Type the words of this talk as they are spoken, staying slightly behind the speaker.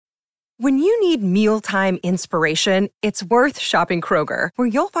When you need mealtime inspiration, it's worth shopping Kroger, where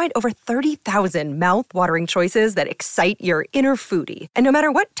you'll find over 30,000 mouth-watering choices that excite your inner foodie. And no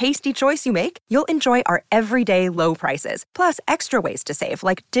matter what tasty choice you make, you'll enjoy our everyday low prices, plus extra ways to save,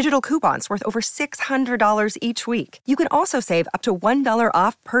 like digital coupons worth over $600 each week. You can also save up to $1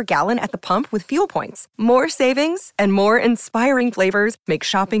 off per gallon at the pump with fuel points. More savings and more inspiring flavors make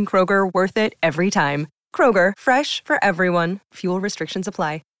shopping Kroger worth it every time. Kroger, fresh for everyone. Fuel restrictions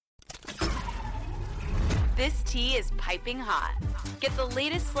apply. This tea is piping hot. Get the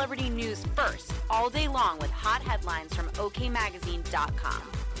latest celebrity news first all day long with hot headlines from okmagazine.com.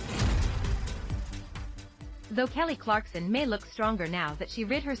 Though Kelly Clarkson may look stronger now that she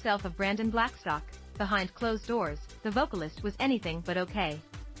rid herself of Brandon Blackstock, behind closed doors, the vocalist was anything but okay.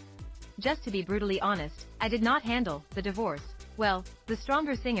 Just to be brutally honest, I did not handle the divorce well, the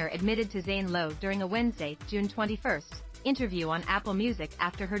stronger singer admitted to Zane Lowe during a Wednesday, June 21st, interview on Apple Music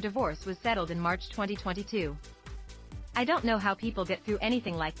after her divorce was settled in March 2022. I don't know how people get through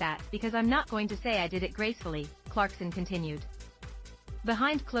anything like that because I'm not going to say I did it gracefully, Clarkson continued.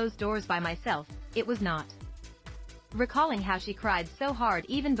 Behind closed doors by myself, it was not. Recalling how she cried so hard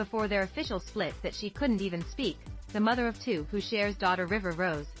even before their official split that she couldn't even speak, the mother of two who shares daughter River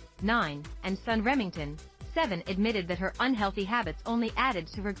Rose, 9, and son Remington, 7, admitted that her unhealthy habits only added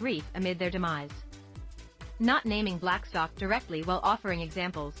to her grief amid their demise. Not naming Blackstock directly while offering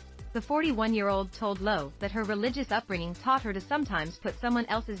examples, the 41-year-old told Lowe that her religious upbringing taught her to sometimes put someone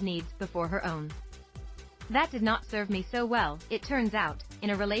else's needs before her own. That did not serve me so well, it turns out, in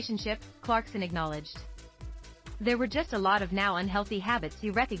a relationship, Clarkson acknowledged. There were just a lot of now unhealthy habits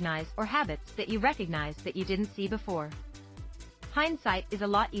you recognize or habits that you recognize that you didn't see before. Hindsight is a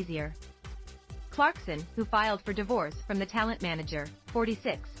lot easier. Clarkson, who filed for divorce from the talent manager,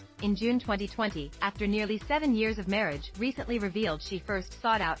 46, in June 2020, after nearly 7 years of marriage, recently revealed she first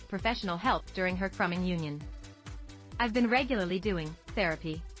sought out professional help during her crumbling union. I've been regularly doing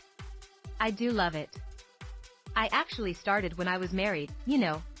therapy. I do love it. I actually started when I was married,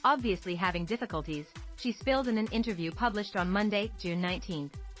 obviously having difficulties, she spilled in an interview published on Monday, June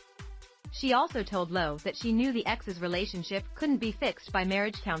 19th. She also told Lowe that she knew the ex's relationship couldn't be fixed by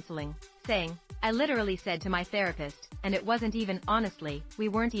marriage counseling, saying, "I literally said to my therapist, and it wasn't even, honestly, we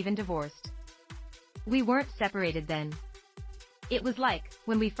weren't even divorced. We weren't separated then. It was like,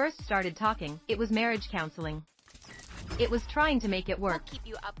 when we first started talking, it was marriage counseling. It was trying to make it work. We'll keep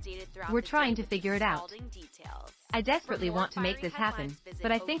you updated throughout We're the trying day to figure it out. details. I desperately For more want to make this fiery happen, headlines, visit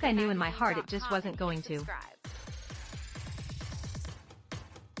but I think I knew in my heart it just okmagazine.com wasn't going and to." subscribe.